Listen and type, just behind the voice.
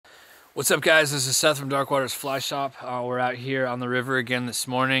What's up, guys? This is Seth from Dark Waters Fly Shop. We're out here on the river again this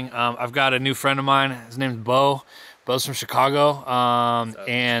morning. I've got a new friend of mine. His name's Bo. Bo's from Chicago,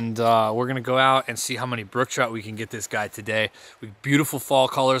 and we're gonna go out and see how many brook trout we can get this guy today. Beautiful fall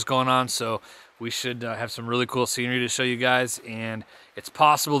colors going on, so we should have some really cool scenery to show you guys. And it's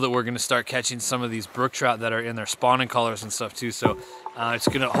possible that we're gonna start catching some of these brook trout that are in their spawning colors and stuff too. So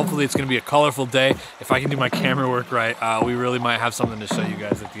hopefully it's gonna be a colorful day. If I can do my camera work right, we really might have something to show you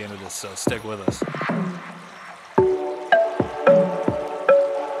guys at the end of this. So stick with us.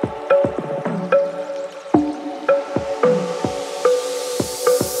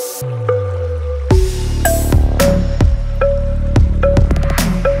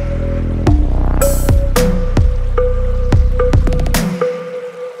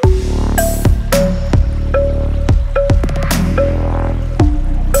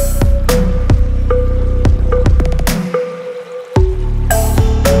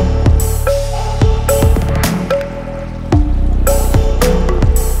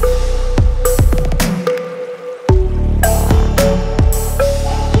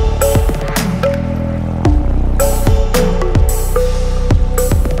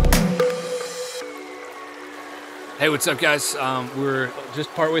 Hey, what's up, guys? We're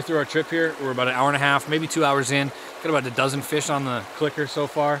just partway through our trip here. We're about an hour and a half, maybe 2 hours in. Got about a dozen fish on the clicker so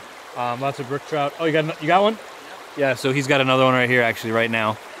far. Lots of brook trout. Oh, you got one? Yeah, so he's got another one right here, actually, right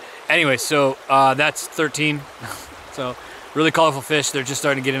now. Anyway, so that's 13. So really colorful fish. They're just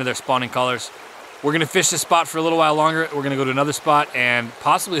starting to get into their spawning colors. We're gonna fish this spot for a little while longer. We're gonna go to another spot and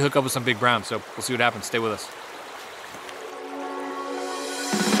possibly hook up with some big browns. So we'll see what happens. Stay with us.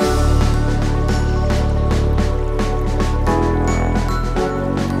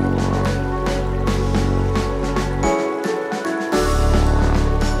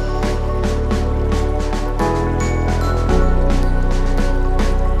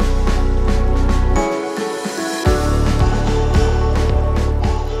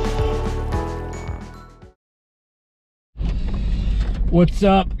 What's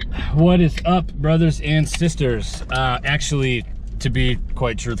up? What is up, brothers and sisters? Actually, to be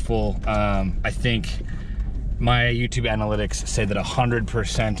quite truthful, I think my YouTube analytics say that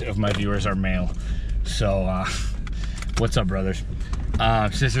 100% of my viewers are male. So, what's up, brothers?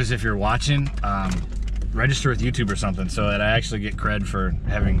 Sisters, if you're watching, register with YouTube or something so that I actually get cred for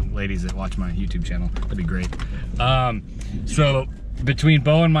having ladies that watch my YouTube channel. That'd be great. So, between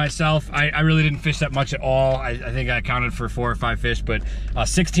Bo and myself, I really didn't fish that much at all. I think I accounted for 4 or 5 fish, but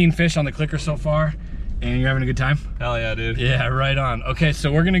 16 fish on the clicker so far. And you're having a good time? Hell yeah, dude. Yeah, right on. Okay,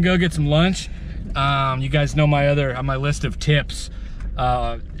 so we're gonna go get some lunch. You guys know on my list of tips,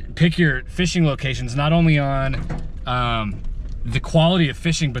 pick your fishing locations, not only on the quality of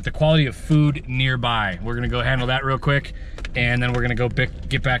fishing, but the quality of food nearby. We're gonna go handle that real quick, and then we're gonna go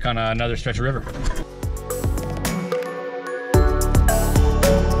get back on another stretch of river.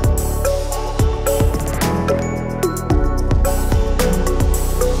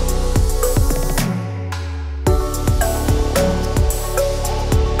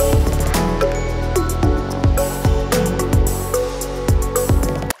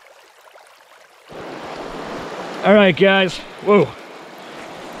 All right, guys, whoa.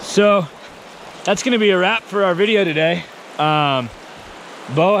 So that's gonna be a wrap for our video today.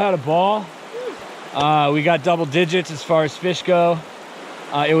 Bo had a ball. We got double digits as far as fish go.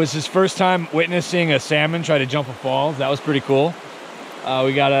 It was his first time witnessing a salmon try to jump a fall. That was pretty cool.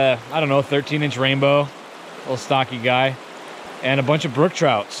 We got a, I don't know, 13-inch rainbow, little stocky guy, and a bunch of brook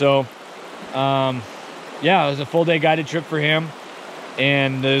trout. So yeah, it was a full day guided trip for him.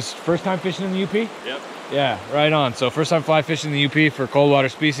 And his first time fishing in the UP? Yep. Yeah, right on. So first time fly fishing in the UP for cold water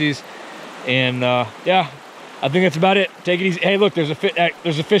species. And yeah, I think that's about it. Take it easy. Hey, look, there's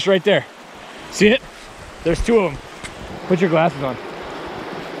a fish right there. See it? There's 2 of them. Put your glasses on.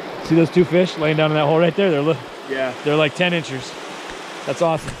 See those 2 fish laying down in that hole right there? They're like 10 inchers. That's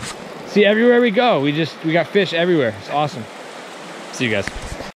awesome. See, everywhere we go, we got fish everywhere. It's awesome. See you guys.